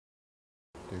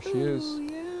There she is. Oh,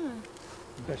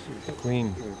 yeah.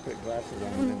 Queen. Put glasses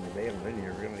on in the veil, then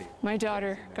you're really... My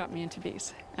daughter got me into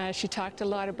bees. She talked a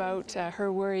lot about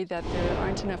her worry that there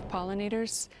aren't enough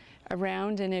pollinators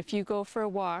around, and if you go for a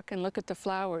walk and look at the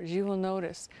flowers, you will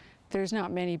notice there's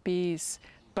not many bees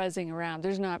buzzing around.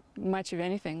 There's not much of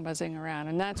anything buzzing around,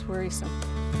 and that's worrisome.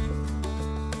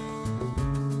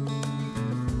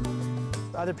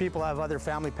 Other people have other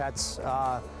family pets.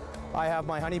 I have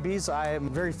my honeybees. I am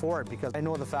very for it because I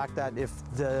know the fact that if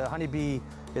the honeybee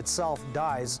itself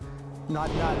dies,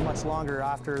 not much longer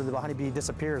after the honeybee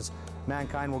disappears,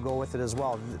 mankind will go with it as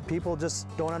well. People just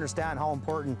don't understand how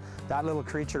important that little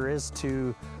creature is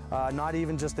to not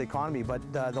even just the economy, but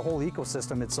the whole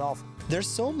ecosystem itself. There's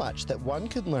so much that one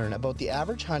could learn about the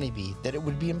average honeybee that it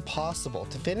would be impossible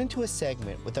to fit into a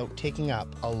segment without taking up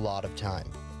a lot of time.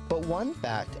 But one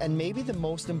fact, and maybe the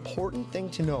most important thing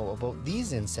to know about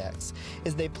these insects,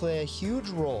 is they play a huge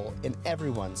role in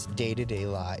everyone's day-to-day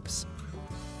lives.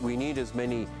 We need as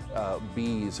many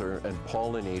bees and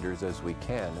pollinators as we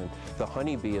can, and the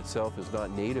honeybee itself is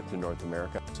not native to North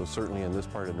America, so certainly in this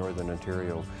part of Northern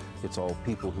Ontario, it's all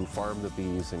people who farm the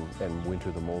bees and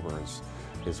winter them over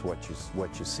is what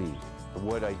you see.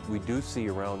 What we do see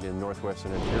around in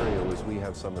northwestern Ontario is we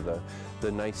have some of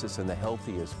the nicest and the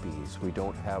healthiest bees. We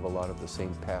don't have a lot of the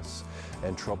same pests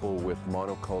and trouble with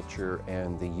monoculture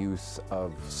and the use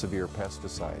of severe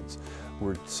pesticides.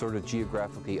 We're sort of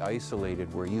geographically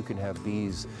isolated where you can have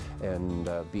bees and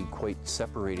be quite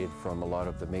separated from a lot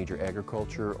of the major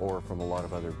agriculture or from a lot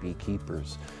of other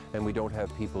beekeepers. And we don't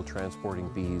have people transporting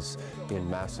bees in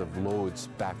massive loads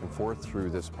back and forth through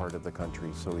this part of the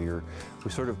country. So we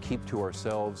sort of keep to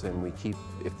ourselves, and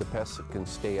if the pests can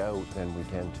stay out, then we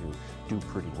tend to do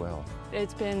pretty well.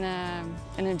 It's been an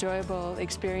enjoyable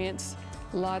experience,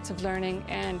 lots of learning,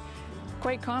 and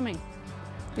quite calming.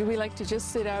 We like to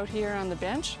just sit out here on the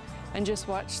bench and just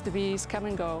watch the bees come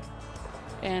and go.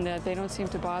 And they don't seem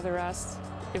to bother us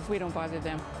if we don't bother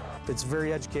them. It's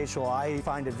very educational. I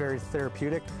find it very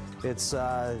therapeutic. It's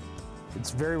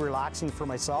very relaxing for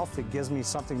myself. It gives me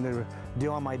something to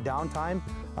do on my downtime.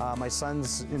 My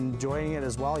son's enjoying it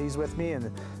as well. He's with me, and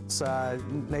it's a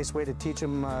nice way to teach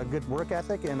him a good work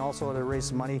ethic and also to raise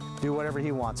some money, do whatever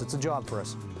he wants. It's a job for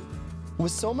us.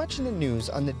 With so much in the news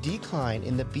on the decline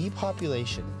in the bee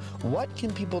population, what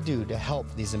can people do to help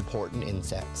these important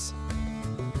insects?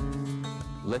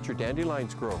 Let your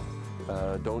dandelions grow.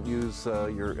 Don't use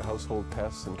your household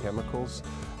pests and chemicals.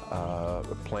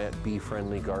 Plant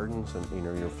bee-friendly gardens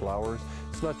and your flowers.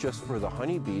 It's not just for the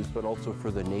honeybees, but also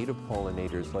for the native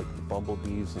pollinators like the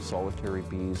bumblebees, the solitary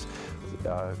bees.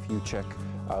 If you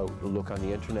look on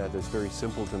the internet, it's very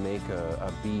simple to make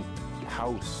a bee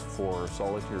house for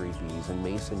solitary bees and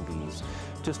mason bees,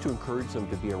 just to encourage them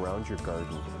to be around your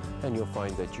garden. And you'll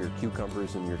find that your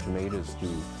cucumbers and your tomatoes do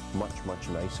much, much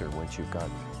nicer once you've got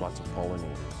lots of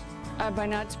pollinators. By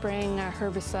not spraying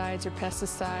herbicides or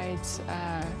pesticides,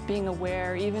 being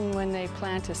aware, even when they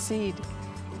plant a seed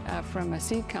from a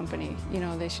seed company,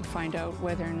 they should find out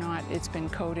whether or not it's been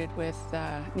coated with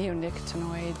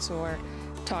neonicotinoids, or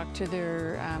talk to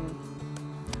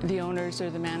the owners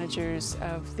or the managers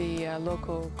of the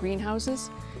local greenhouses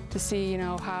to see,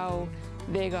 how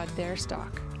they got their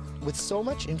stock. With so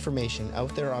much information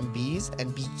out there on bees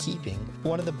and beekeeping,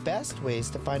 one of the best ways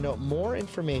to find out more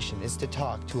information is to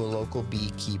talk to a local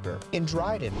beekeeper. In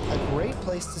Dryden, a great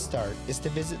place to start is to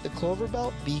visit the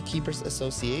Cloverbelt Beekeepers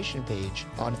Association page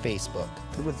on Facebook.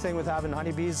 The thing with having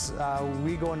honeybees,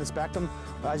 we go and inspect them.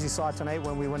 As you saw tonight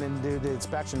when we went in to do the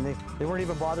inspection, they weren't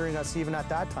even bothering us even at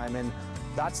that time. And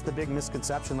that's the big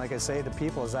misconception, like I say to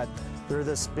people, is that they're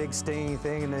this big stinging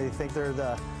thing and they think they're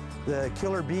the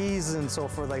killer bees and so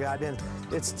forth like that. And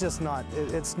it's just not,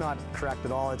 it's not correct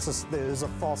at all. It's just, there's a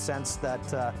false sense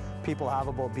that people have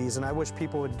about bees, and I wish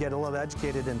people would get a little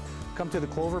educated and come to the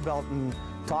Cloverbelt and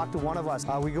talk to one of us.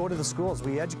 We go to the schools,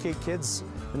 we educate kids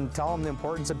and tell them the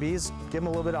importance of bees, give them a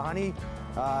little bit of honey.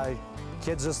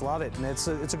 Kids just love it, and it's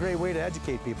a great way to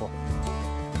educate people.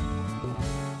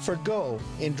 For Go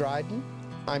in Dryden,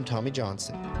 I'm Tommy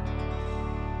Johnson.